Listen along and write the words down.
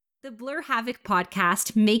The Blur Havoc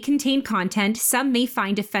podcast may contain content some may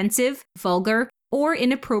find offensive, vulgar, or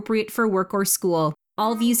inappropriate for work or school.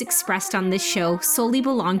 All views expressed on this show solely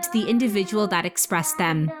belong to the individual that expressed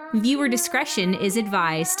them. Viewer discretion is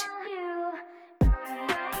advised.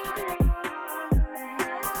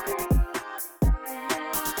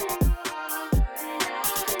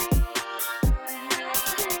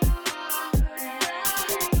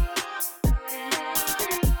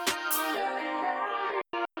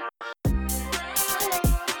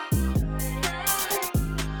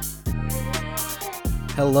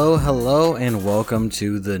 Hello, and welcome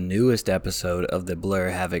to the newest episode of the Blur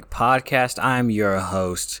Havoc podcast. I'm your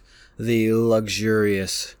host, the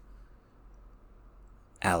luxurious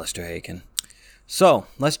Alistair Haken. So,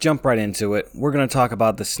 let's jump right into it. We're going to talk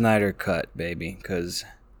about the Snyder Cut, baby, because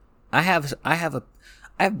I have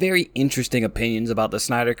very interesting opinions about the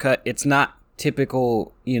Snyder Cut. It's not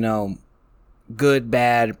typical, good,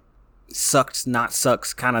 bad, sucks, not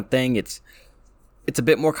sucks kind of thing. It's a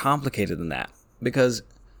bit more complicated than that. Because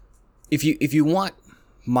if you want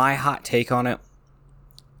my hot take on it,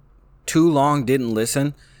 Too Long Didn't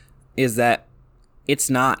Listen is that it's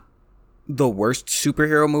not the worst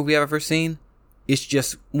superhero movie I've ever seen. It's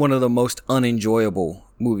just one of the most unenjoyable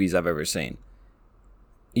movies I've ever seen.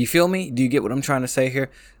 You feel me? Do you get what I'm trying to say here?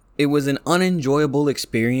 It was an unenjoyable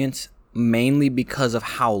experience mainly because of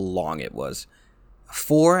how long it was.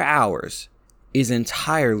 4 hours is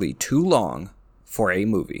entirely too long for a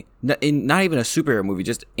movie. Not even a superhero movie,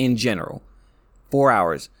 just in general. 4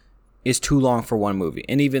 hours is too long for one movie.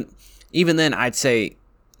 And even then, I'd say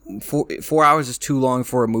 4 hours is too long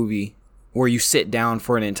for a movie where you sit down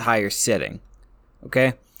for an entire sitting.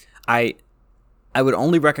 Okay? I would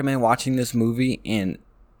only recommend watching this movie in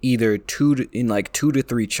either two to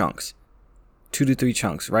three chunks. 2 to 3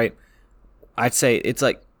 chunks, right? I'd say it's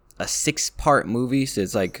like a 6-part movie, so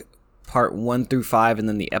it's like part 1 through 5 and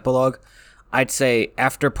then the epilogue. I'd say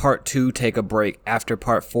after part 2, take a break. After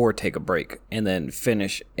part 4, take a break. And then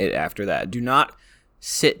finish it after that. Do not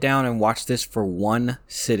sit down and watch this for one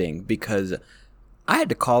sitting, because I had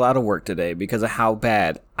to call out of work today because of how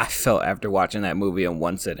bad I felt after watching that movie in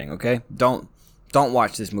one sitting, okay? Don't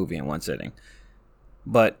watch this movie in one sitting.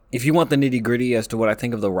 But if you want the nitty gritty as to what I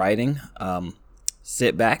think of the writing,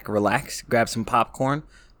 sit back, relax, grab some popcorn,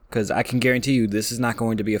 because I can guarantee you this is not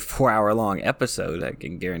going to be a 4-hour long episode. I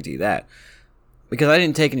can guarantee that. Because I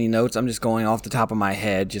didn't take any notes, I'm just going off the top of my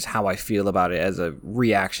head, just how I feel about it as a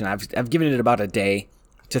reaction. I've given it about a day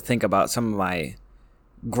to think about some of my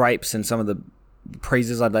gripes and some of the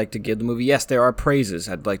praises I'd like to give the movie. Yes, there are praises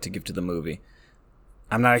I'd like to give to the movie.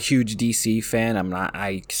 I'm not a huge DC fan.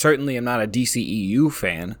 I certainly am not a DCEU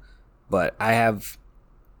fan, but I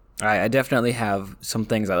definitely have some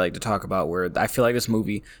things I like to talk about where I feel like this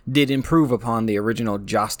movie did improve upon the original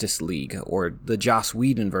Justice League, or the Joss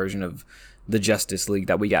Whedon version of the Justice League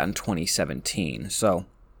that we got in 2017. So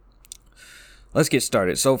let's get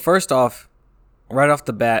started. So first off, right off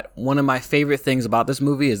the bat, one of my favorite things about this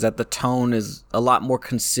movie is that the tone is a lot more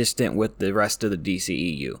consistent with the rest of the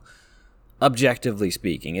DCEU. Objectively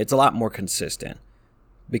speaking, it's a lot more consistent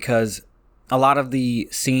because a lot of the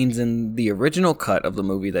scenes in the original cut of the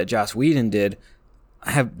movie that Joss Whedon did,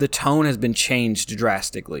 the tone has been changed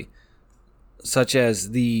drastically, such as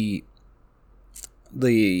the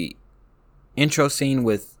intro scene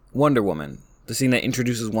with Wonder Woman, the scene that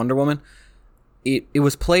introduces Wonder Woman. It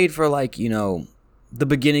was played for the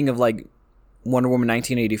beginning of Wonder Woman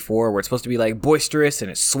 1984, where it's supposed to be boisterous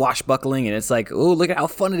and it's swashbuckling and it's oh, look at how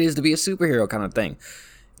fun it is to be a superhero kind of thing.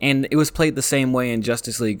 And it was played the same way in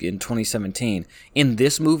Justice League in 2017. In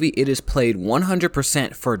this movie, it is played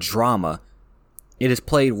 100% for drama. It is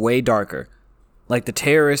played way darker. The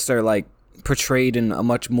terrorists are portrayed in a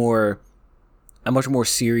much more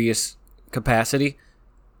serious capacity,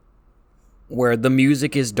 where the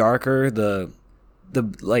music is darker.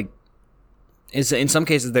 In some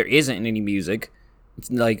cases there isn't any music. It's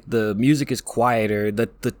the music is quieter.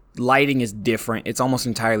 The lighting is different. It's almost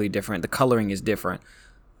entirely different. The coloring is different.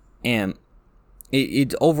 And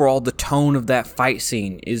it overall, the tone of that fight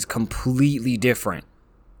scene is completely different.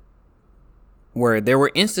 Where there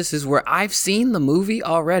were instances where I've seen the movie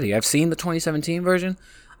already. I've seen the 2017 version.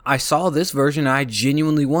 I saw this version and I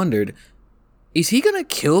genuinely wondered, is he going to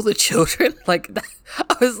kill the children? I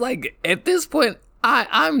was at this point,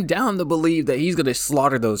 I'm down to believe that he's going to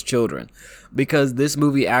slaughter those children. Because this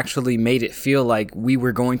movie actually made it feel like we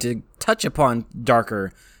were going to touch upon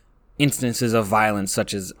darker instances of violence,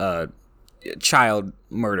 such as child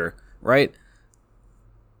murder, right?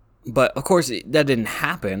 But of course that didn't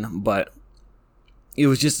happen. But it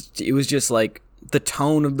was just the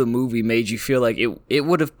tone of the movie made you feel like it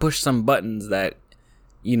would have pushed some buttons that,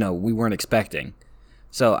 we weren't expecting.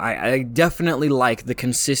 So I definitely like the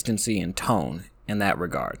consistency and tone in that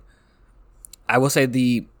regard. I will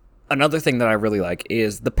say another thing that I really like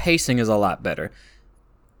is the pacing is a lot better.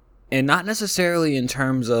 And not necessarily in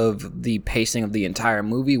terms of the pacing of the entire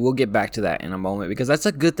movie. We'll get back to that in a moment because that's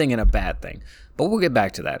a good thing and a bad thing. But we'll get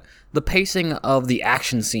back to that. The pacing of the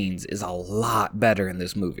action scenes is a lot better in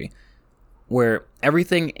this movie. Where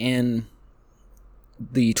everything in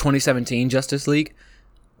the 2017 Justice League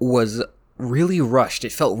was really rushed.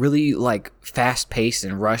 It felt really like fast-paced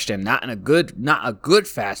and rushed, and not a good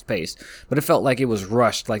fast pace, but it felt like it was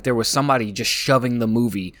rushed. Like there was somebody just shoving the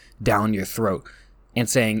movie down your throat and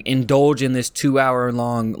saying, indulge in this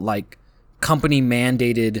 2-hour-long, like,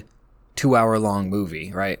 company-mandated 2-hour-long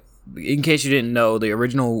movie, right? In case you didn't know, the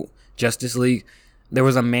original Justice League, there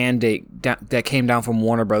was a mandate that came down from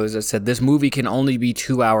Warner Brothers that said, this movie can only be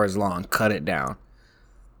 2 hours long, cut it down.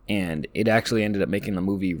 And it actually ended up making the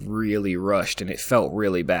movie really rushed, and it felt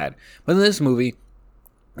really bad. But in this movie,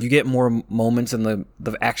 you get more moments in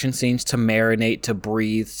the action scenes to marinate, to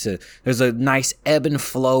breathe. There's a nice ebb and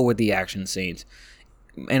flow with the action scenes.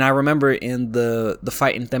 And I remember in the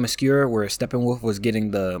fight in Themyscira where Steppenwolf was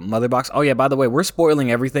getting the mother box. Oh yeah, by the way, we're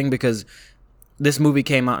spoiling everything because this movie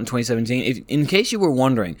came out in 2017. In case you were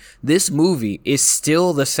wondering, this movie is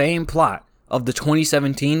still the same plot of the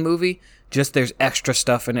 2017 movie, just there's extra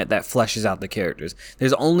stuff in it that fleshes out the characters.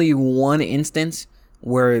 There's only one instance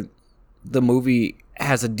where the movie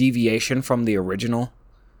has a deviation from the original.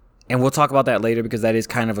 And we'll talk about that later because that is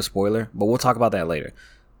kind of a spoiler, but we'll talk about that later.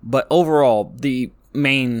 But overall, the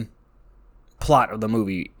main plot of the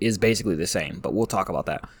movie is basically the same, but we'll talk about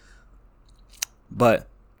that. But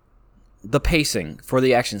the pacing for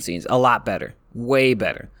the action scenes, a lot better, way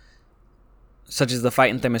better. Such as the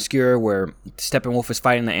fight in Themyscira where Steppenwolf is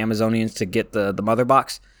fighting the Amazonians to get the mother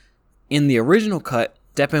box. In the original cut,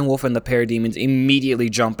 Steppenwolf and the parademons immediately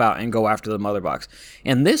jump out and go after the mother box.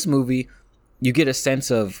 In this movie, you get a sense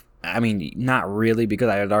of, I mean, not really because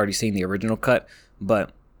I had already seen the original cut,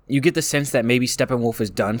 but you get the sense that maybe Steppenwolf is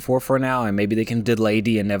done for now, and maybe they can delay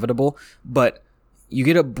the inevitable. But you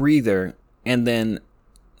get a breather, and then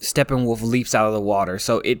Steppenwolf leaps out of the water.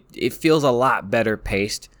 So it feels a lot better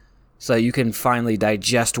paced. So you can finally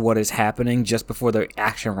digest what is happening just before the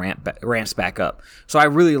action ramps back up. So I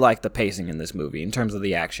really like the pacing in this movie in terms of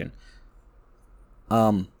the action.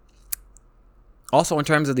 Also, in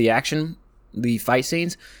terms of the action, the fight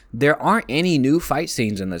scenes, there aren't any new fight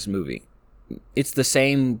scenes in this movie. It's the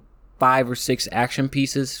same 5 or 6 action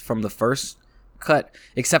pieces from the first cut,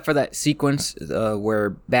 except for that sequence where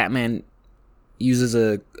Batman uses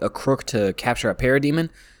a crook to capture a parademon.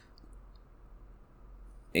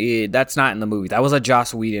 That's not in the movie. That was a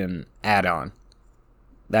Joss Whedon add-on.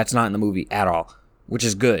 That's not in the movie at all, which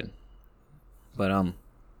is good. But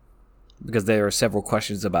because there are several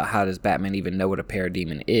questions about how does Batman even know what a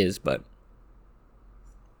parademon is, but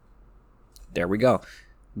there we go.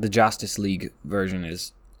 The Justice League version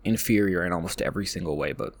is inferior in almost every single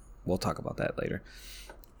way, but we'll talk about that later.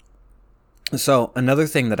 So, another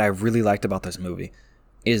thing that I really liked about this movie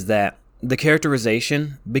is that the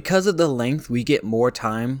characterization, because of the length, we get more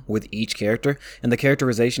time with each character, and the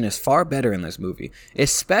characterization is far better in this movie,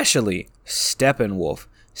 especially Steppenwolf.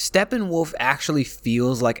 Steppenwolf actually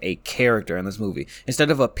feels like a character in this movie.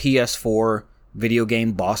 Instead of a PS4 video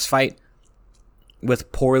game boss fight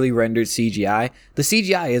with poorly rendered CGI, the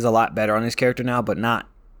CGI is a lot better on his character now, but not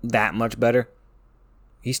that much better.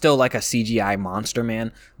 He's still like a CGI monster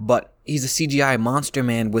man, but he's a CGI monster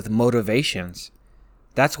man with motivations.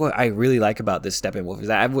 That's what I really like about this Steppenwolf, is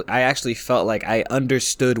that I actually felt like I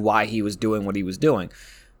understood why he was doing what he was doing.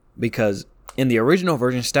 Because in the original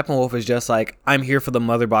version, Steppenwolf is just like, I'm here for the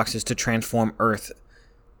mother boxes to transform Earth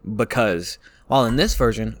because. While in this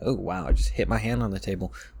version, oh wow, I just hit my hand on the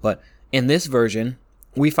table. But in this version,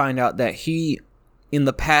 we find out that he, in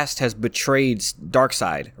the past, has betrayed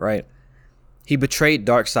Darkseid, right? He betrayed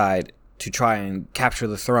Darkseid to try and capture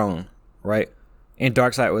the throne, right? And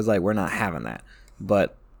Darkseid was like, we're not having that.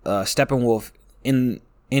 But Steppenwolf, in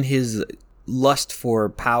his lust for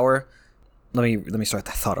power, let me start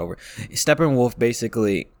that thought over. Steppenwolf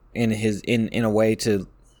basically, in a way to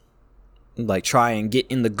like try and get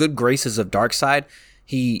in the good graces of Darkseid,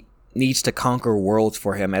 he needs to conquer worlds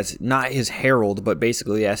for him as not his herald, but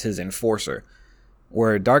basically as his enforcer.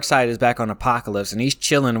 Where Darkseid is back on Apokolips and he's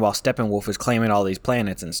chilling while Steppenwolf is claiming all these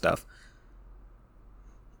planets and stuff.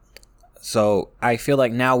 So I feel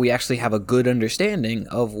like now we actually have a good understanding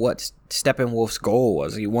of what Steppenwolf's goal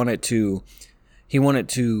was. He wanted to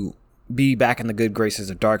be back in the good graces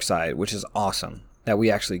of Darkseid, which is awesome. That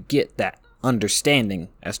we actually get that understanding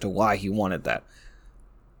as to why he wanted that.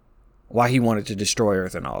 Why he wanted to destroy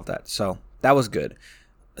Earth and all of that. So, that was good.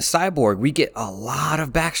 Cyborg, we get a lot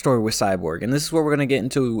of backstory with Cyborg. And this is where we're going to get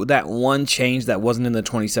into that one change that wasn't in the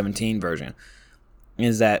 2017 version.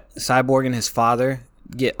 Is that Cyborg and his father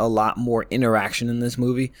get a lot more interaction in this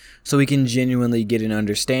movie. So we can genuinely get an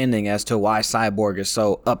understanding as to why Cyborg is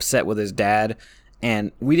so upset with his dad.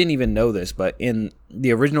 And we didn't even know this, but in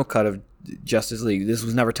the original cut of Justice League, this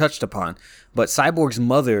was never touched upon. But Cyborg's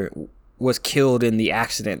mother was killed in the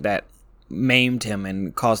accident that maimed him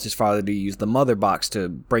and caused his father to use the mother box to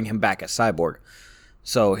bring him back as Cyborg.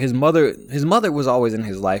 So his mother was always in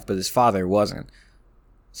his life, but his father wasn't.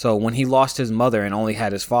 So when he lost his mother and only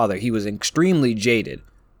had his father, he was extremely jaded.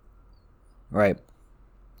 Right?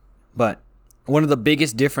 But one of the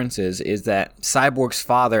biggest differences is that Cyborg's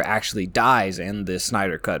father actually dies in the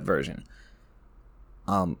Snyder Cut version.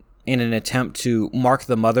 In an attempt to mark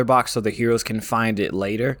the mother box so the heroes can find it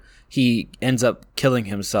later, he ends up killing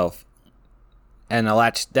himself. And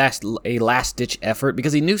that's a last-ditch effort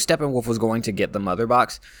because he knew Steppenwolf was going to get the mother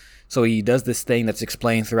box. So he does this thing that's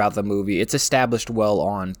explained throughout the movie. It's established well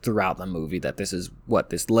on throughout the movie that this is what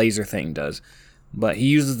this laser thing does. But he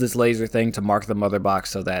uses this laser thing to mark the mother box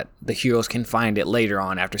so that the heroes can find it later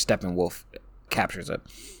on after Steppenwolf captures it.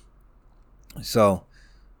 So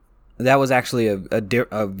that was actually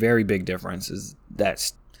a very big difference, is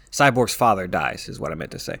that Cyborg's father dies, is what I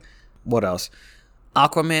meant to say. What else?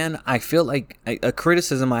 Aquaman, I feel like a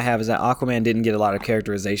criticism I have is that Aquaman didn't get a lot of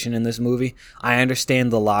characterization in this movie. I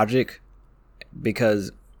understand the logic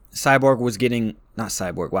because Aquaman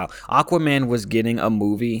was getting a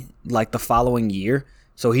movie like the following year,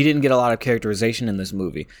 so he didn't get a lot of characterization in this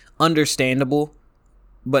movie. Understandable,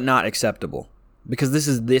 but not acceptable, because this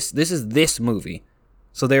is this movie.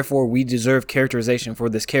 So therefore, we deserve characterization for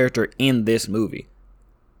this character in this movie.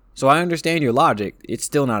 So I understand your logic. It's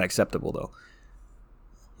still not acceptable, though.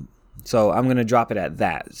 So I'm going to drop it at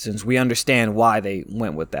that, since we understand why they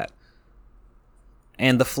went with that.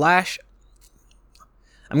 And the Flash,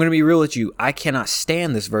 I'm going to be real with you. I cannot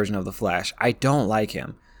stand this version of the Flash. I don't like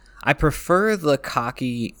him. I prefer the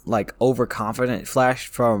cocky, like, overconfident Flash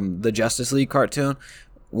from the Justice League cartoon,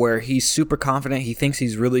 where he's super confident, he thinks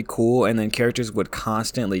he's really cool, and then characters would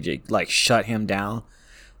constantly, like, shut him down.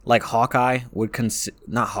 Like Hawkeye would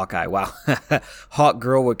Hawkgirl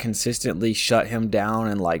would consistently shut him down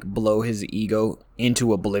and like blow his ego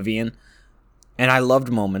into oblivion. And I loved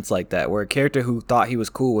moments like that where a character who thought he was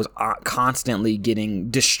cool was constantly getting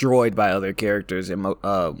destroyed by other characters in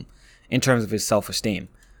terms of his self-esteem.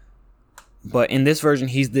 But in this version,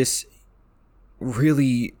 he's this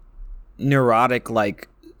really neurotic, like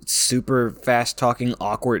super fast-talking,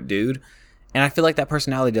 awkward dude. And I feel like that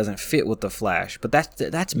personality doesn't fit with the Flash. But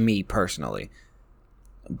that's me personally.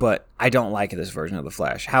 But I don't like this version of the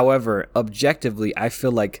Flash. However, objectively, I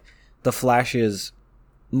feel like the Flash's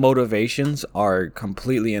motivations are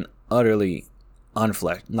completely and utterly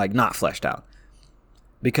not fleshed out.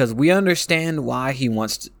 Because we understand why he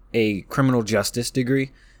wants a criminal justice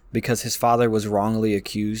degree. Because his father was wrongly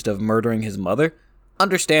accused of murdering his mother.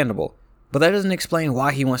 Understandable. But that doesn't explain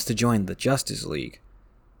why he wants to join the Justice League.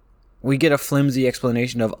 We get a flimsy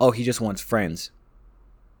explanation of, he just wants friends.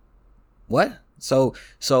 What? So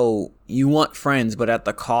you want friends, but at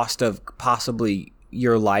the cost of possibly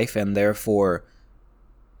your life and therefore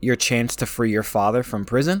your chance to free your father from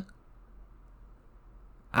prison?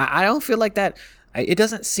 I don't feel like that. It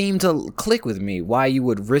doesn't seem to click with me why you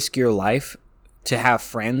would risk your life to have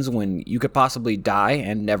friends when you could possibly die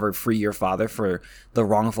and never free your father for the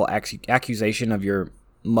wrongful accusation of your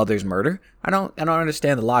mother's murder. I don't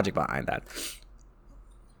understand the logic behind that.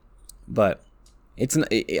 But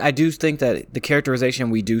I do think that the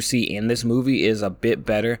characterization we do see in this movie is a bit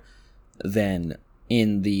better than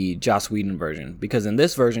in the Joss Whedon version, because in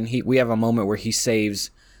this version we have a moment where he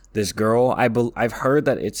saves this girl. I've heard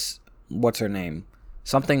that it's, what's her name?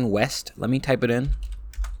 Something West. Let me type it in.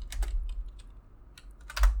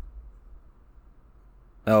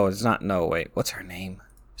 Oh, it's not. No, wait. What's her name?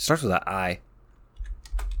 It starts with an I.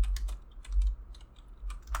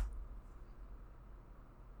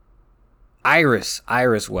 Iris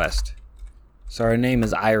West. So her name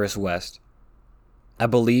is Iris West. I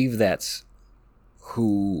believe that's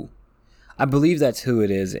who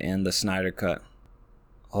it is in the Snyder Cut.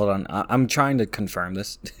 Hold on, I'm trying to confirm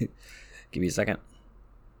this. Give me a second.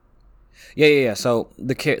 Yeah. So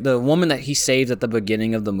the woman that he saves at the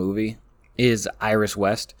beginning of the movie is Iris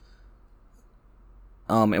West.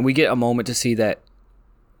 And we get a moment to see that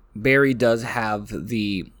Barry does have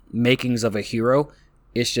the makings of a hero,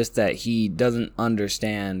 It's just that he doesn't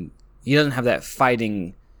understand. He doesn't have that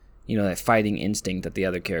fighting, that fighting instinct that the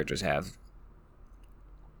other characters have.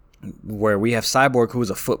 Where we have Cyborg, who is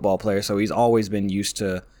a football player, so he's always been used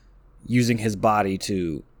to using his body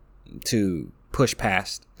to push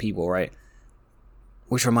past people, right?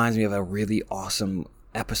 Which reminds me of a really awesome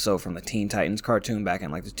episode from the Teen Titans cartoon back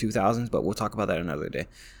in like the 2000s, but we'll talk about that another day.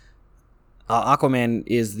 Aquaman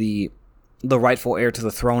is the rightful heir to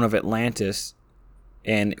the throne of Atlantis,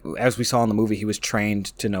 and as we saw in the movie, he was trained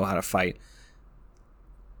to know how to fight.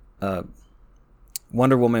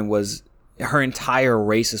 Wonder Woman her entire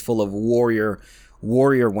race is full of warrior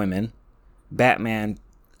women. Batman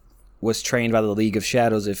was trained by the League of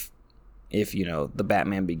Shadows. If the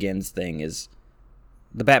Batman Begins thing is,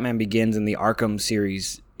 the Batman Begins in the Arkham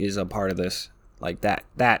series is a part of this. Like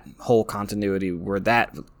that whole continuity where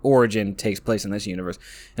that origin takes place in this universe.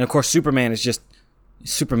 And of course, Superman is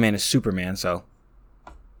Superman. So,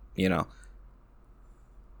 am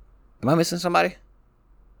I missing somebody?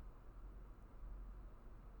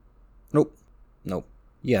 Nope.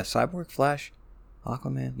 Yeah, Cyborg, Flash,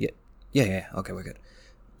 Aquaman. Yeah. Okay, we're good.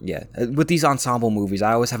 Yeah, with these ensemble movies,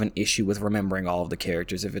 I always have an issue with remembering all of the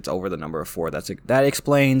characters if it's over the number of 4. That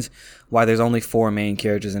explains why there's only 4 main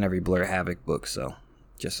characters in every Blur Havoc book, so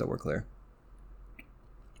just so we're clear.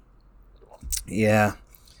 Yeah,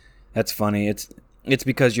 that's funny. It's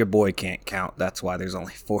because your boy can't count. That's why there's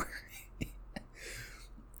only 4.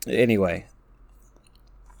 Anyway,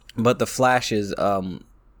 but the Flash is,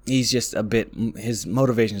 he's just his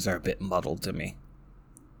motivations are a bit muddled to me.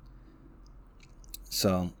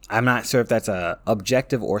 So I'm not sure if that's a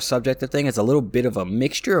objective or subjective thing. It's a little bit of a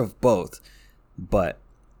mixture of both, but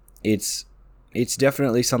it's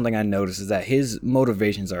definitely something I noticed is that his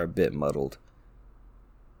motivations are a bit muddled.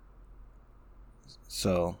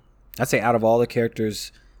 So I'd say out of all the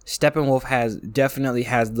characters, Steppenwolf definitely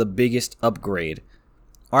has the biggest upgrade.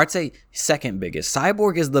 Or I'd say second biggest.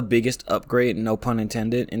 Cyborg is the biggest upgrade, no pun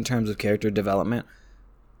intended, in terms of character development.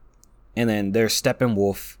 And then there's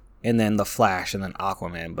Steppenwolf, and then the Flash, and then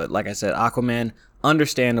Aquaman. But like I said, Aquaman,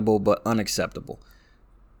 understandable but unacceptable.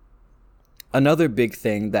 Another big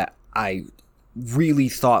thing that I really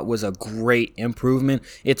thought was a great improvement.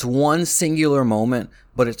 It's one singular moment,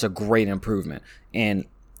 but it's a great improvement. And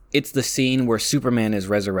it's the scene where Superman is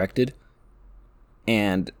resurrected,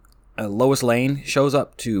 and Lois Lane shows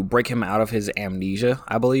up to break him out of his amnesia,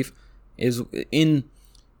 I believe. Is in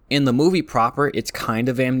the movie proper, it's kind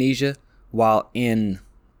of amnesia, while in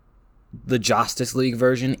the Justice League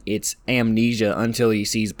version, it's amnesia until he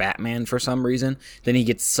sees Batman for some reason. Then he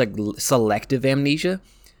gets selective amnesia,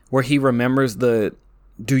 where he remembers the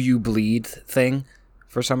 "do you bleed" thing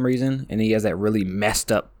for some reason, and he has that really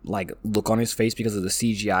messed up look on his face because of the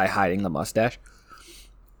CGI hiding the mustache.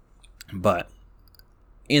 But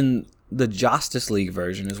in the Justice League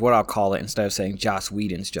version is what I'll call it instead of saying Joss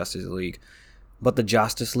Whedon's Justice League. But the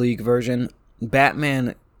Justice League version,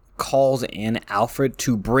 Batman calls in Alfred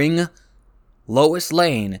to bring Lois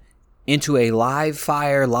Lane into a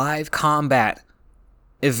live combat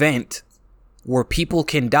event where people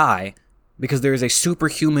can die because there is a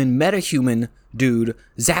superhuman, metahuman dude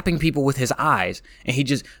zapping people with his eyes, and he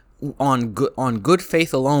just on good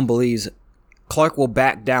faith alone believes Clark will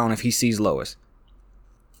back down if he sees Lois.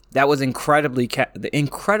 That was incredibly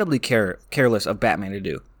careless of Batman to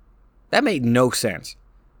do. That made no sense,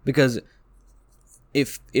 because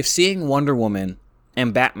if seeing Wonder Woman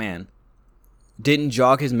and Batman didn't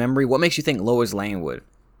jog his memory, what makes you think Lois Lane would?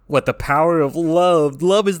 What, the power of love?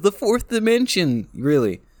 Love is the 4th dimension.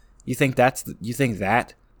 Really? You think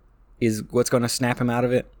that is what's going to snap him out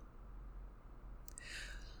of it?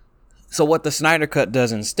 So what the Snyder Cut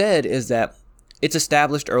does instead is that it's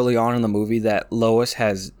established early on in the movie that Lois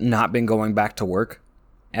has not been going back to work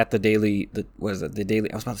at the Daily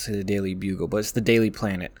Bugle, but it's the Daily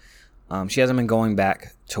Planet. She hasn't been going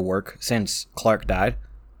back to work since Clark died,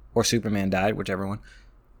 or Superman died, whichever one.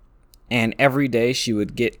 And every day she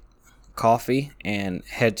would get coffee and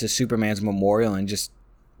head to Superman's memorial and just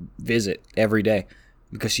visit every day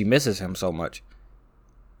because she misses him so much.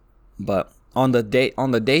 But on the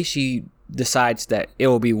day she decides that it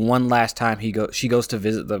will be one last time she goes to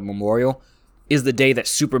visit the memorial, is the day that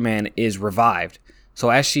Superman is revived. So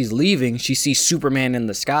as she's leaving, she sees Superman in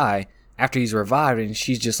the sky after he's revived, and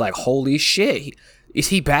she's just like, holy shit, is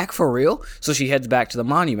he back for real? So she heads back to the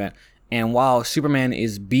monument, and while Superman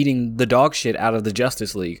is beating the dog shit out of the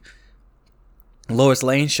Justice League, Lois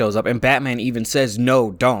Lane shows up, and Batman even says,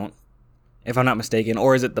 no, don't, if I'm not mistaken.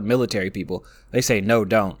 Or is it the military people? They say, no,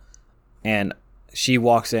 don't. And she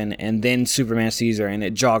walks in, and then Superman sees her, and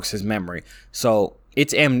it jogs his memory. So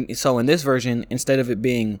So in this version, instead of it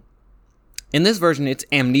being, in this version, it's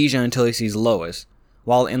amnesia until he sees Lois.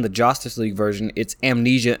 While in the Justice League version, it's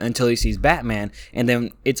amnesia until he sees Batman, and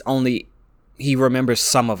then it's only he remembers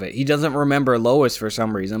some of it. He doesn't remember Lois for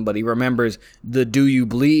some reason, but he remembers the "Do you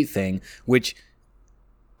bleed" thing, which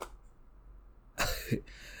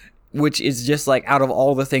is just like, out of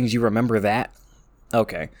all the things, you remember that?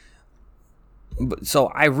 Okay. So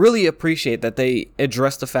I really appreciate that they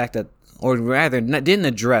addressed the fact that, or rather, didn't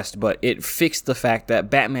address, but it fixed the fact that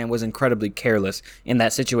Batman was incredibly careless in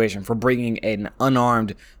that situation for bringing an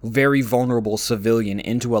unarmed, very vulnerable civilian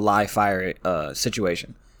into a live fire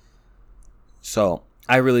situation. So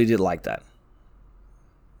I really did like that.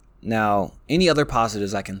 Now, any other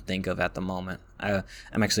positives I can think of at the moment? I'm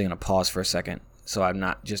actually going to pause for a second so I'm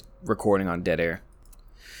not just recording on dead air.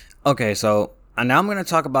 Okay, so now I'm going to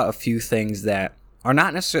talk about a few things that are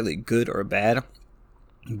not necessarily good or bad,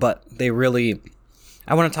 but I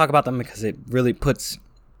want to talk about them because it really puts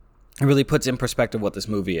in perspective what this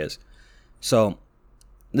movie is. So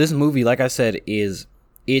this movie, like I said, it's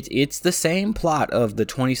the same plot of the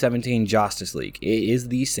 2017 Justice League. It is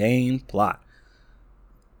the same plot.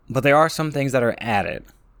 But there are some things that are added,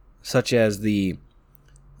 such as the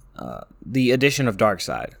addition of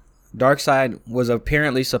Darkseid. Darkseid was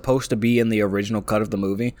apparently supposed to be in the original cut of the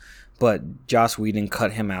movie, but Joss Whedon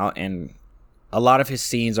cut him out, and a lot of his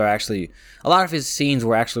scenes were actually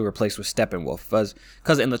replaced with Steppenwolf.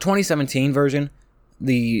 Because in the 2017 version,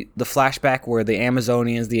 the flashback where the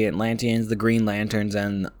Amazonians, the Atlanteans, the Green Lanterns,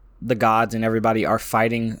 and the gods and everybody are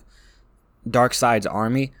fighting Darkseid's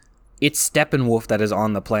army, it's Steppenwolf that is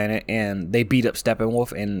on the planet, and they beat up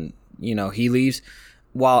Steppenwolf, and he leaves.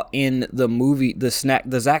 While in the movie, the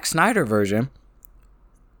Zack Snyder version,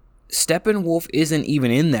 Steppenwolf isn't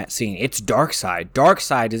even in that scene. It's Darkseid.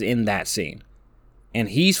 Darkseid is in that scene, and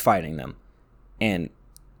he's fighting them. And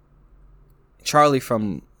Charlie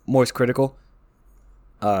from Moist Critical,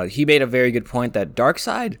 he made a very good point that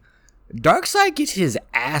Darkseid gets his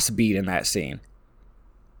ass beat in that scene.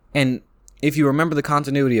 And if you remember the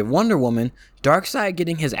continuity of Wonder Woman, Darkseid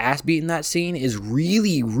getting his ass beat in that scene is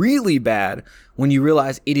really, really bad when you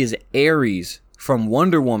realize it is Ares from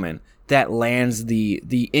Wonder Woman that lands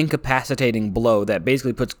the incapacitating blow that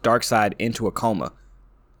basically puts Darkseid into a coma.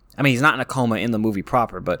 I mean, he's not in a coma in the movie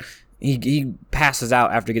proper, but he passes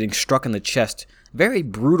out after getting struck in the chest. Very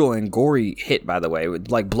brutal and gory hit, by the way.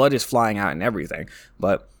 Like, blood is flying out and everything.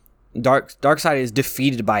 But Darkseid is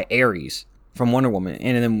defeated by Ares from Wonder Woman,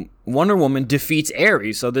 and then Wonder Woman defeats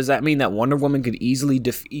Ares. So does that mean that Wonder Woman could easily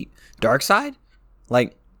defeat Darkseid?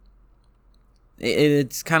 Like,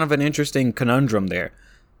 it's kind of an interesting conundrum there.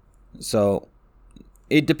 So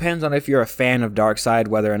it depends on if you're a fan of Darkseid,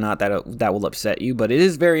 whether or not that will upset you. But it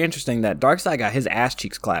is very interesting that Darkseid got his ass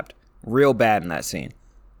cheeks clapped real bad in that scene.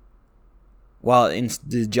 While in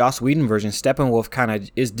the Joss Whedon version, Steppenwolf kind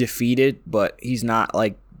of is defeated, but he's not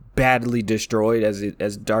like badly destroyed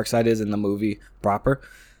as Darkseid is in the movie proper.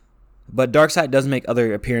 But Darkseid does make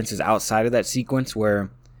other appearances outside of that sequence where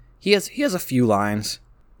he has a few lines,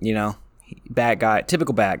 bad guy,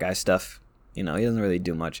 typical bad guy stuff. He doesn't really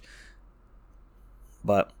do much.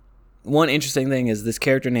 But one interesting thing is this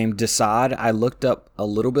character named Desaad. I looked up a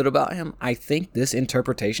little bit about him. I think this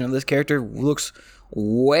interpretation of this character looks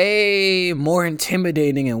way more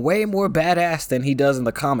intimidating and way more badass than he does in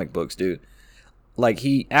the comic books, dude. Like,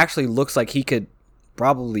 he actually looks like he could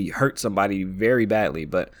probably hurt somebody very badly,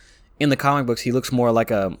 but in the comic books, he looks more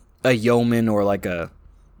like a yeoman or like a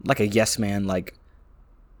yes man. Like,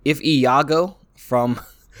 if Iago from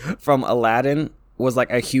Aladdin was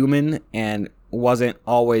like a human and wasn't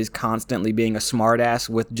always constantly being a smartass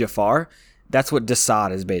with Jafar, that's what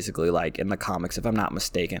Desaad is basically like in the comics, if I'm not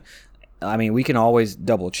mistaken. I mean, we can always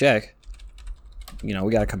double check. We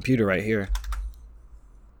got a computer right here.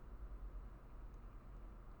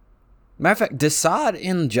 Matter of fact, Desaad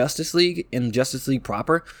in Justice League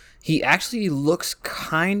proper, he actually looks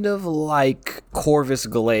kind of like Corvus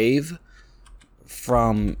Glaive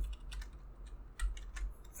from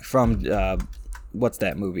what's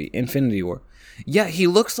that movie? Infinity War. Yeah, he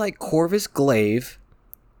looks like Corvus Glaive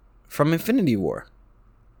from Infinity War.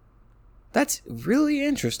 That's really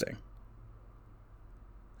interesting.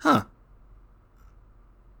 Huh.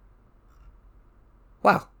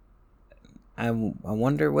 Wow. I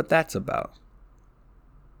wonder what that's about.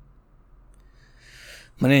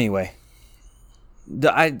 But anyway,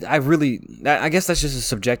 I guess that's just a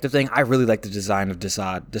subjective thing. I really like the design of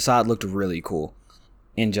Desaad. Desaad looked really cool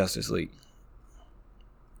in Justice League.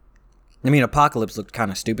 I mean, Apocalypse looked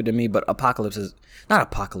kind of stupid to me, but Apocalypse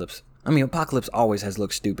always has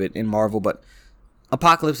looked stupid in Marvel, but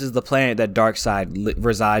Apocalypse is the planet that Darkseid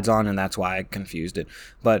resides on, and that's why I confused it.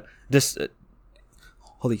 But this,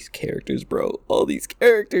 all these characters, bro, all these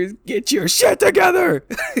characters, get your shit together.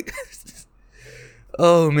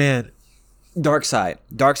 Oh man, Darkseid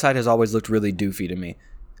has always looked really doofy to me.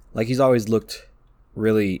 Like he's always looked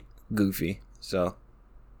really goofy. So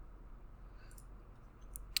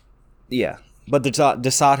yeah, but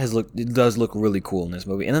Desaad does look really cool in this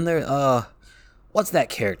movie. And then there, what's that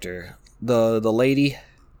character? The lady,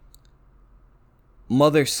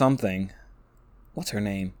 Mother something. What's her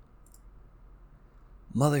name?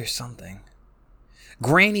 Mother something.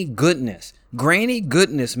 Granny Goodness. Granny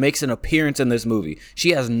Goodness makes an appearance in this movie.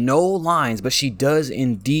 She has no lines, but she does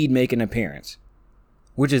indeed make an appearance,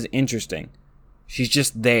 which is interesting. She's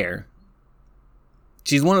just there.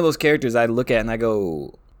 She's one of those characters I look at and I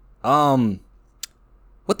go,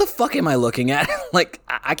 what the fuck am I looking at? Like,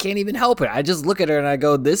 I can't even help it. I just look at her and I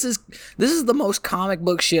go, this is the most comic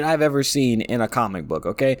book shit I've ever seen in a comic book,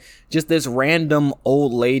 okay? Just this random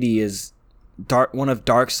old lady is one of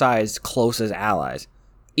Darkseid's closest allies.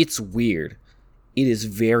 It's weird. It is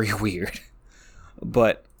very weird.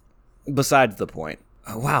 But besides the point.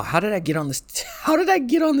 Wow, how did I get on this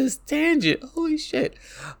tangent? Holy shit.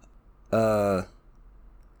 I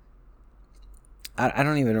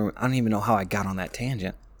don't even know how I got on that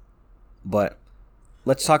tangent. But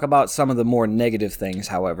let's talk about some of the more negative things,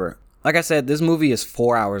 however. Like I said, this movie is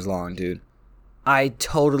 4 hours long, dude. I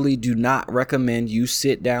totally do not recommend you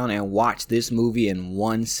sit down and watch this movie in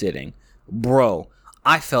one sitting. Bro,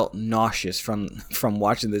 I felt nauseous from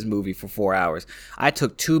watching this movie for 4 hours. I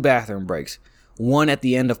took 2 bathroom breaks. One at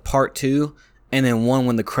the end of part 2, and then one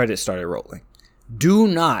when the credits started rolling. Do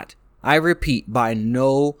not, I repeat, by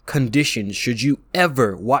no conditions should you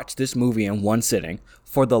ever watch this movie in one sitting.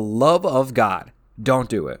 For the love of God, don't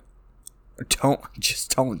do it.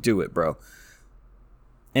 Don't do it, bro.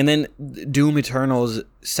 And then Doom Eternal's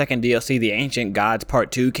second DLC, The Ancient Gods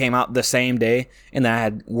Part 2, came out the same day, and then I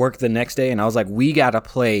had work the next day, and I was like, we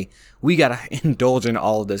gotta indulge in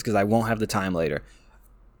all of this, because I won't have the time later.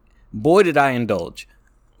 Boy, did I indulge.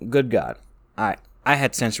 Good God. I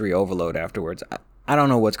had sensory overload afterwards. I don't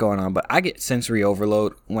know what's going on, but I get sensory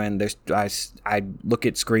overload when I look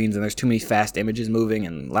at screens and there's too many fast images moving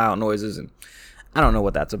and loud noises, and I don't know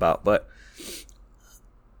what that's about, but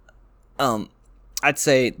I'd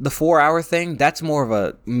say the 4 hour thing, that's more of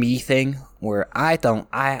a me thing, where I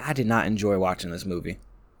did not enjoy watching this movie.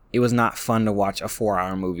 It was not fun to watch a 4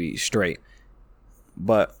 hour movie straight.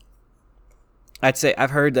 But I'd say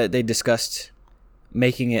I've heard that they discussed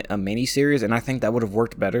making it a mini series, and I think that would have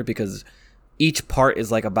worked better because each part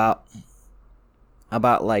is like about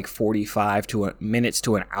like 45 minutes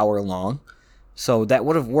to an hour long. So that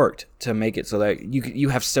would have worked to make it so that you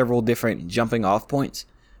have several different jumping off points,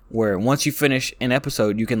 where once you finish an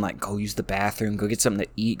episode, you can like go use the bathroom, go get something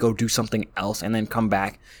to eat, go do something else, and then come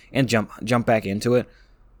back and jump back into it.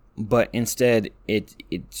 But instead,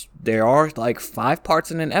 there are like 5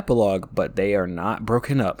 parts in an epilogue, but they are not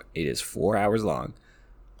broken up. It is 4 hours long.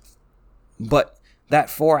 But that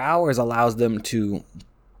 4 hours allows them to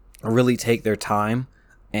really take their time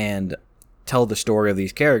and tell the story of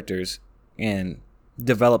these characters and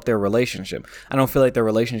develop their relationship. I don't feel like their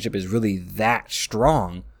relationship is really that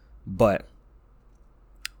strong, but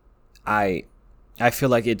I feel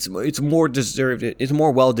like it's more deserved. It's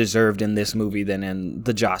more well deserved in this movie than in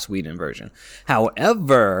the Joss Whedon version.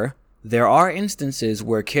 However, there are instances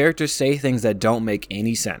where characters say things that don't make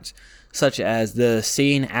any sense, such as the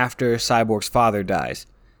scene after Cyborg's father dies,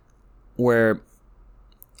 where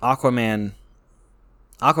Aquaman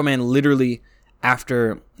literally,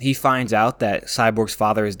 after he finds out that Cyborg's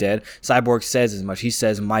father is dead, Cyborg says as much. He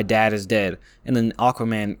says, "My dad is dead," and then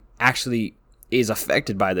Aquaman actually is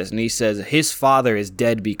affected by this, and he says his father is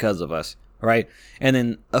dead because of us, right? And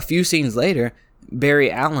then a few scenes later, Barry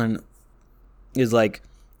Allen is like,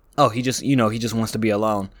 oh, he just wants to be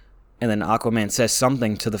alone. And then Aquaman says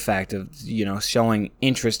something to the fact of, showing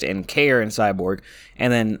interest and care in Cyborg.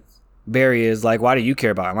 And then Barry is like, why do you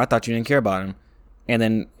care about him? I thought you didn't care about him. And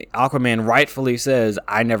then Aquaman rightfully says,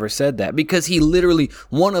 I never said that. Because he literally,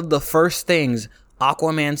 one of the first things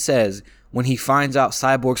Aquaman says when he finds out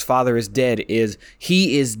Cyborg's father is dead is,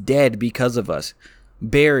 he is dead because of us.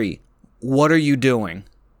 Barry, what are you doing?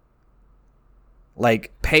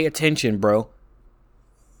 Like, pay attention, bro.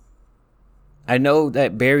 I know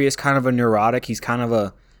that Barry is kind of a neurotic. He's kind of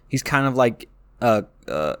like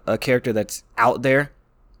a character that's out there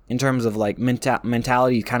in terms of like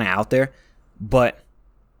mentality. He's kind of out there, but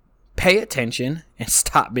pay attention and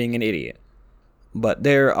stop being an idiot. But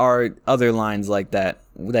there are other lines like that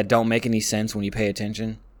don't make any sense when you pay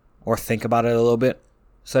attention. or think about it a little bit,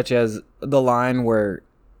 such as the line where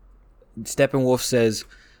Steppenwolf says,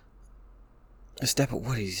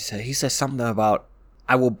 what did he say? He says something about,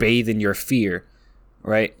 I will bathe in your fear,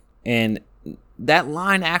 right? And that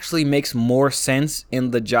line actually makes more sense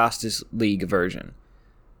in the Justice League version.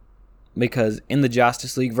 Because in the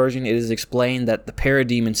Justice League version, it is explained that the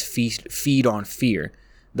parademons feed on fear.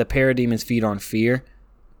 The parademons feed on fear.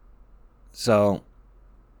 So,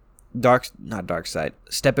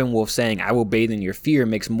 Steppenwolf saying, I will bathe in your fear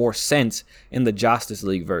makes more sense in the Justice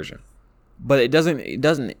League version. But it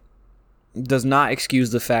does not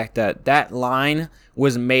excuse the fact that that line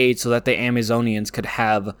was made so that the Amazonians could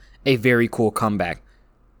have a very cool comeback.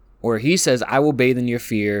 Where he says, I will bathe in your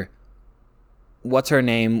fear. What's her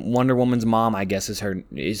name? Wonder Woman's mom, I guess,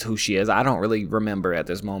 is who she is. I don't really remember at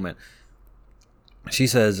this moment. She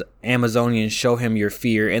says, Amazonians, show him your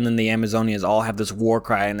fear. And then the Amazonians all have this war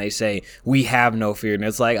cry and they say, we have no fear. And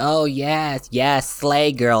it's like, oh, yes,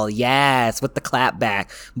 slay girl, yes, with the clap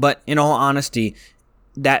back. But in all honesty,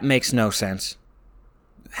 that makes no sense.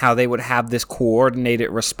 How they would have this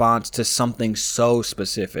coordinated response to something so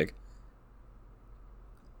specific.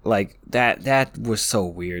 Like, that was so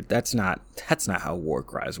weird. That's not how war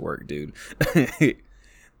cries work, dude.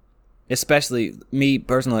 Especially me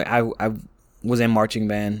personally, I was in marching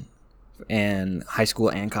band in high school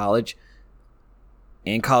and college.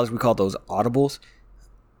 In college, we called those audibles.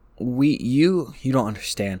 You don't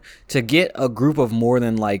understand. To get a group of more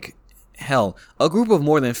than a group of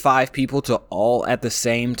more than 5 people to all at the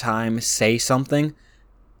same time say something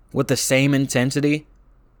with the same intensity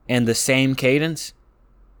and the same cadence,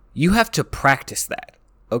 you have to practice that,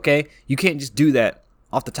 okay? You can't just do that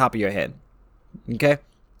off the top of your head, okay?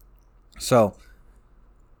 So,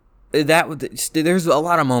 there's a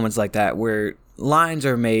lot of moments like that where lines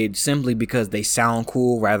are made simply because they sound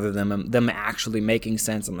cool rather than them actually making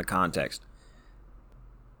sense in the context.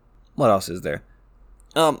 What else is there?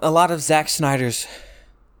 A lot of Zack Snyder's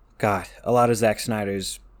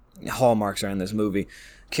hallmarks are in this movie.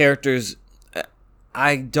 Characters,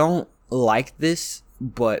 I don't like this,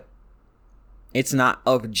 but it's not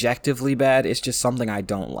objectively bad. It's just something I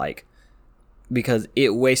don't like. Because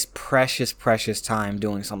it wastes precious time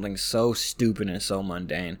doing something so stupid and so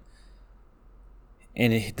mundane.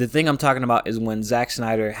 And the thing I'm talking about is when Zack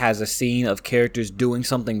Snyder has a scene of characters doing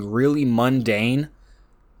something really mundane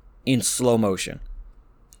in slow motion.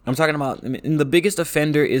 I'm talking about, and the biggest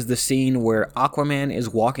offender is the scene where Aquaman is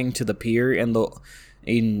walking to the pier and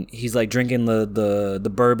he's like drinking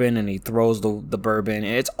the bourbon and he throws the bourbon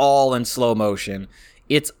and it's all in slow motion.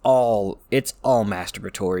 It's all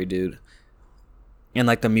masturbatory, dude. And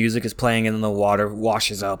like the music is playing and then the water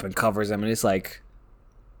washes up and covers them and it's like,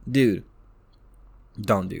 dude,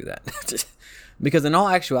 don't do that. Because in all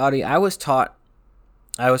actuality, I was taught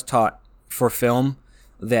for film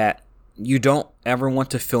that you don't ever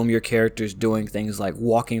want to film your characters doing things like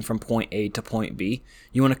walking from point A to point B.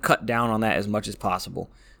 You want to cut down on that as much as possible.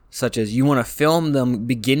 Such as you want to film them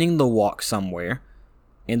beginning the walk somewhere,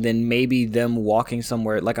 and then maybe them walking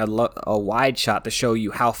somewhere, like a wide shot to show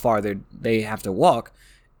you how far they have to walk,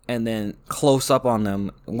 and then close up on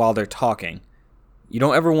them while they're talking. You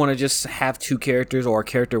don't ever want to just have 2 characters or a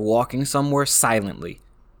character walking somewhere silently.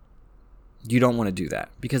 You don't want to do that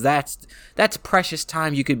because that's precious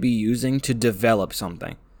time you could be using to develop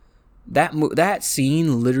something. That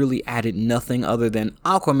scene literally added nothing other than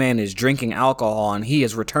Aquaman is drinking alcohol and he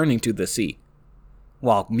is returning to the sea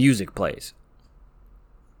while music plays.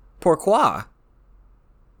 Pourquoi?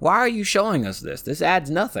 Why are you showing us this? This adds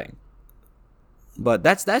nothing. But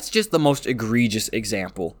that's just the most egregious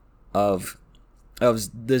example of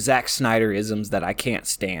the Zack Snyder-isms that I can't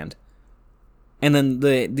stand. And then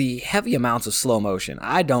the heavy amounts of slow motion.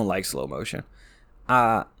 I don't like slow motion.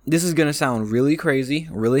 This is going to sound really crazy,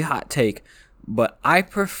 really hot take, but I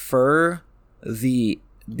prefer the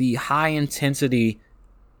high intensity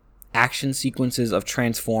action sequences of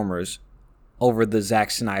Transformers over the Zack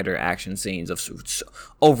Snyder action scenes of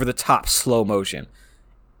over the top slow motion.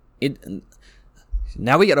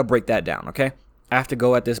 Now we got to break that down, okay? I have to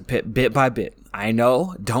go at this bit by bit. I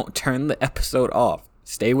know, don't turn the episode off.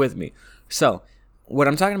 Stay with me. So, what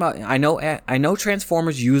I'm talking about, I know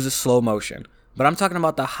Transformers uses slow motion, but I'm talking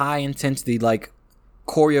about the high intensity, like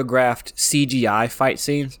choreographed CGI fight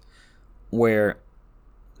scenes, where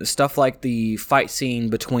stuff like the fight scene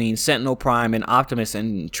between Sentinel Prime and Optimus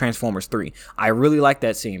in Transformers 3. I really like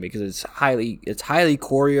that scene because it's highly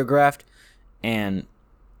choreographed and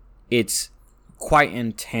it's quite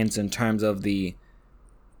intense in terms of the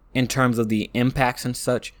impacts and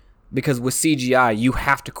such. Because with CGI, you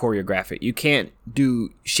have to choreograph it. You can't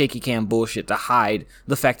do shaky cam bullshit to hide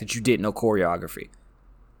the fact that you didn't know choreography.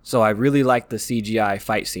 So I really like the CGI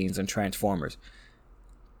fight scenes in Transformers.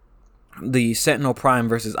 The Sentinel Prime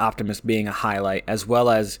versus Optimus being a highlight, as well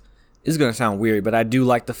as, this is going to sound weird, but I do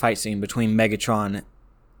like the fight scene between Megatron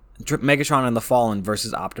and the Fallen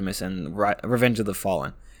versus Optimus and Revenge of the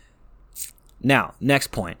Fallen. Now,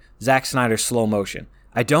 next point, Zack Snyder's slow motion.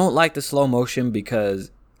 I don't like the slow motion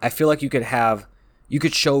because I feel like you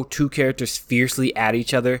could show two characters fiercely at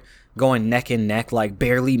each other, going neck and neck, like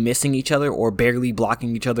barely missing each other or barely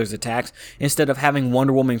blocking each other's attacks, instead of having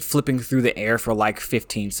Wonder Woman flipping through the air for like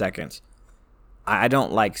 15 seconds. I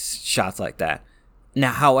don't like shots like that.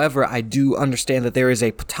 Now, however, I do understand that there is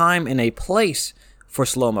a time and a place for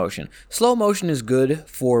slow motion. Slow motion is good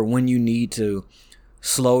for when you need to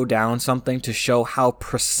slow down something to show how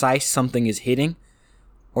precise something is hitting,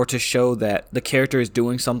 or to show that the character is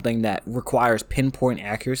doing something that requires pinpoint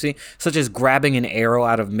accuracy, such as grabbing an arrow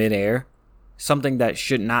out of midair, something that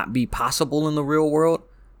should not be possible in the real world,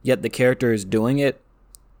 yet the character is doing it.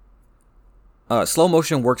 Slow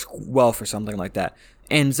motion works well for something like that.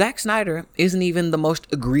 And Zack Snyder isn't even the most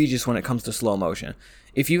egregious when it comes to slow motion.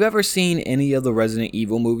 If you've ever seen any of the Resident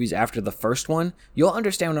Evil movies after the first one, you'll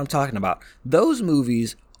understand what I'm talking about. Those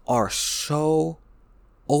movies are so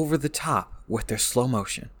over the top with their slow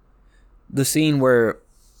motion. The scene where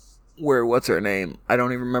what's her name? I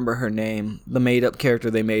don't even remember her name. The made-up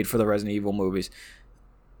character they made for the Resident Evil movies,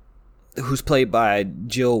 who's played by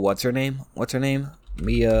Jill. What's her name?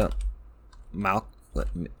 Mia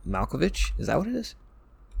Malkovich? Is that what it is?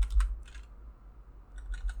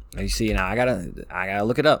 You see, now I gotta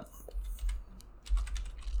look it up.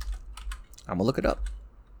 I'm gonna look it up.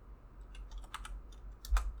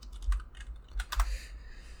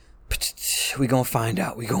 We gonna find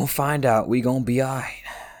out. We gonna be alright.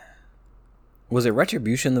 Was it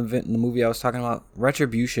Retribution, the movie I was talking about?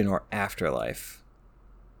 Retribution or Afterlife?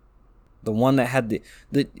 The one that had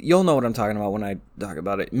the you'll know what I'm talking about when I talk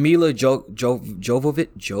about it. Mila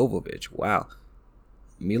Jovovich. Wow.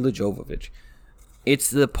 Mila Jovovich.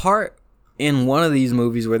 It's the part in one of these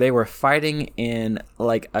movies where they were fighting in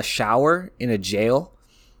like a shower in a jail,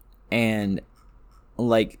 and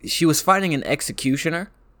like she was fighting an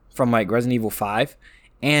executioner from like Resident Evil 5,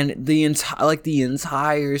 and the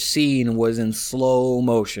entire scene was in slow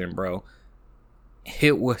motion, bro.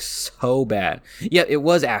 It was so bad. Yeah, it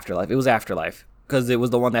was Afterlife. It was Afterlife because it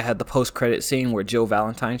was the one that had the post-credit scene where Jill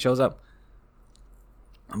Valentine shows up.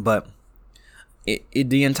 But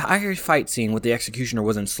the entire fight scene with the executioner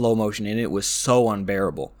was in slow motion, and it was so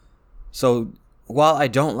unbearable. So while I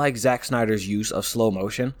don't like Zack Snyder's use of slow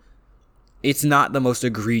motion, it's not the most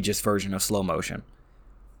egregious version of slow motion.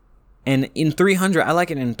 And in 300, I like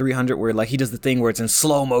it in 300 where like he does the thing where it's in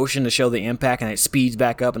slow motion to show the impact and it speeds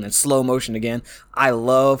back up and then slow motion again. I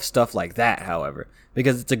love stuff like that, however,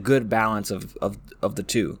 because it's a good balance of the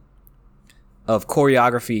two. Of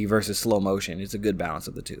choreography versus slow motion. It's a good balance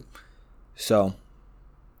of the two. So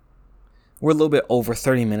we're a little bit over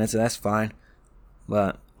 30 minutes, and that's fine.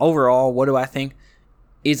 But overall, what do I think?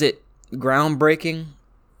 Is it groundbreaking?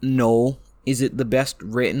 No. Is it the best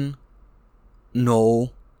written?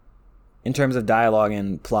 No. In terms of dialogue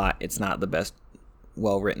and plot, it's not the best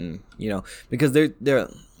well written, because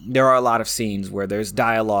there are a lot of scenes where there's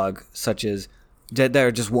dialogue such as that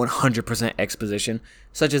are just 100% exposition,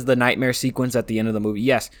 such as the nightmare sequence at the end of the movie.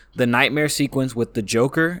 Yes, the nightmare sequence with the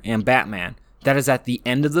Joker and Batman, that is at the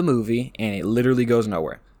end of the movie, and it literally goes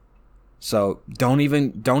nowhere. So don't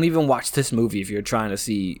even watch this movie if you're trying to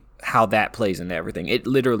see how that plays into everything. It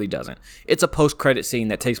literally doesn't. It's a post-credit scene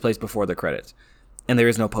that takes place before the credits. And there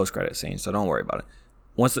is no post-credit scene, so don't worry about it.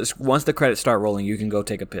 Once the credits start rolling, you can go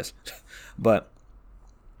take a piss. But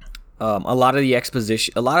a lot of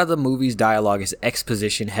the movie's dialogue is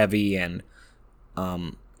exposition heavy, and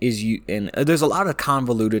there's a lot of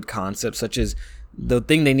convoluted concepts, such as the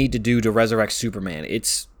thing they need to do to resurrect Superman.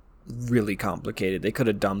 It's really complicated. They could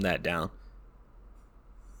have dumbed that down.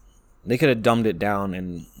 They could have dumbed it down,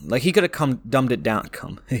 and like he could have dumbed it down.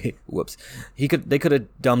 Whoops. They could have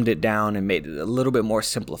dumbed it down and made it a little bit more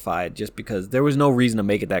simplified, just because there was no reason to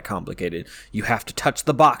make it that complicated. You have to touch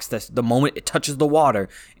the box. That's the moment it touches the water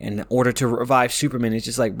in order to revive Superman. It's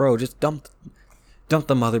just like, bro, just dump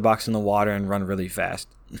the mother box in the water and run really fast.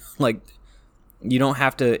 Like, you don't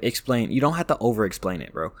have to explain. You don't have to over-explain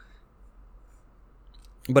it, bro.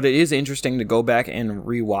 But it is interesting to go back and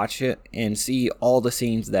rewatch it and see all the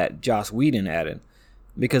scenes that Joss Whedon added.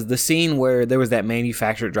 Because the scene where there was that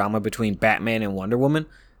manufactured drama between Batman and Wonder Woman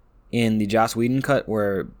in the Joss Whedon cut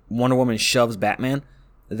where Wonder Woman shoves Batman,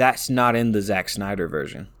 that's not in the Zack Snyder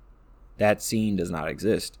version. That scene does not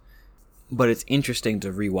exist. But it's interesting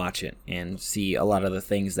to rewatch it and see a lot of the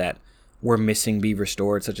things that were missing be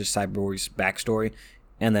restored, such as Cyborg's backstory,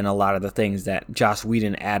 and then a lot of the things that Joss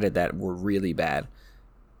Whedon added that were really bad.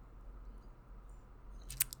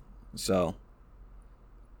 So,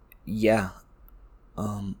 yeah,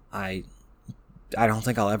 I don't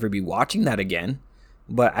think I'll ever be watching that again,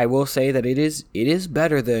 but I will say that it is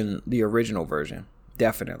better than the original version.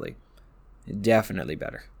 Definitely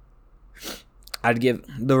better. I'd give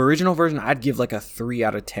the original version, I'd give like a 3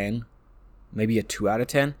 out of 10, maybe a 2 out of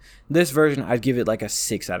 10. This version, I'd give it like a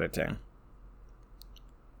 6 out of 10.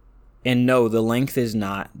 And no, the length is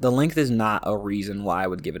not a reason why I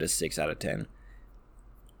would give it a 6 out of 10.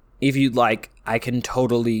 If you'd like, I can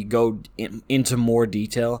totally go into more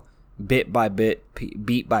detail, bit by bit,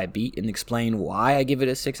 beat by beat, and explain why I give it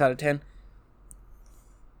a 6 out of 10.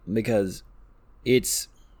 Because it's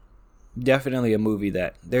definitely a movie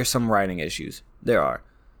that there's some writing issues. There are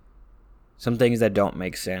some things that don't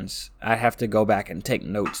make sense. I have to go back and take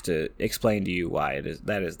notes to explain to you why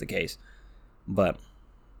that is the case. But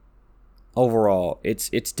overall, it's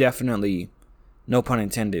definitely, no pun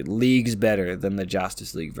intended, leagues better than the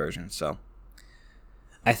Justice League version. So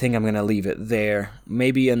I think I'm gonna leave it there.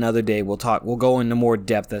 Maybe another day we'll go into more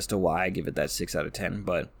depth as to why I give it that 6 out of 10.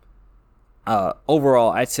 But overall,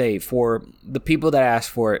 I'd say for the people that asked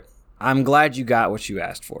for it, I'm glad you got what you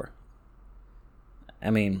asked for. I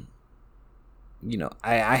mean,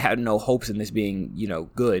 I had no hopes in this being,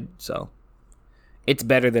 good, so it's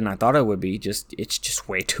better than I thought it would be. It's just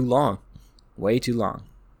way too long. Way too long.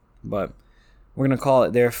 But we're going to call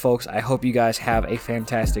it there, folks. I hope you guys have a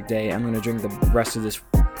fantastic day. I'm going to drink the rest of this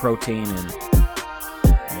protein and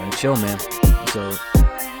I'm going to chill, man. So,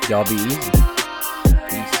 y'all be easy.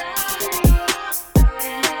 Peace.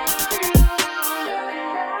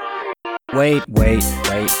 Wait.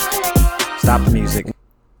 Stop the music.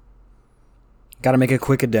 Gotta make a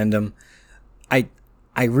quick addendum. I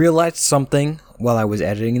realized something while I was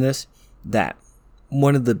editing this, that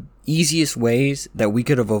one of the easiest ways that we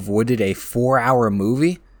could have avoided a 4-hour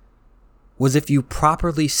movie was if you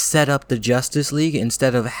properly set up the Justice League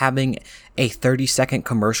instead of having a 30-second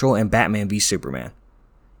commercial in Batman v Superman.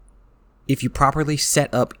 If you properly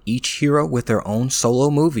set up each hero with their own solo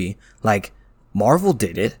movie, like Marvel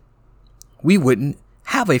did it, we wouldn't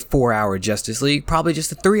have a 4-hour Justice League, probably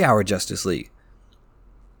just a 3-hour Justice League.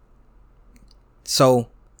 So,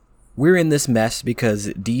 we're in this mess because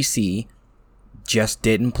DC just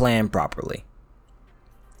didn't plan properly.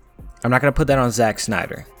 I'm not going to put that on Zack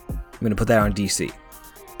Snyder. I'm going to put that on DC.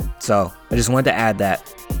 So, I just wanted to add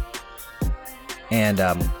that. And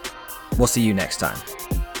we'll see you next time.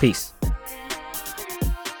 Peace.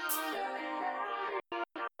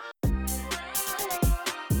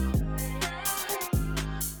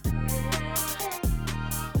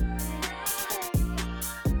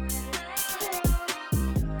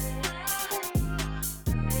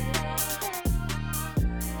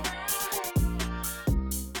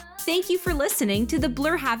 Thank you for listening to the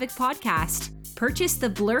Blur Havoc podcast. Purchase the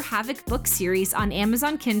Blur Havoc book series on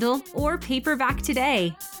Amazon Kindle or paperback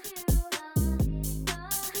today.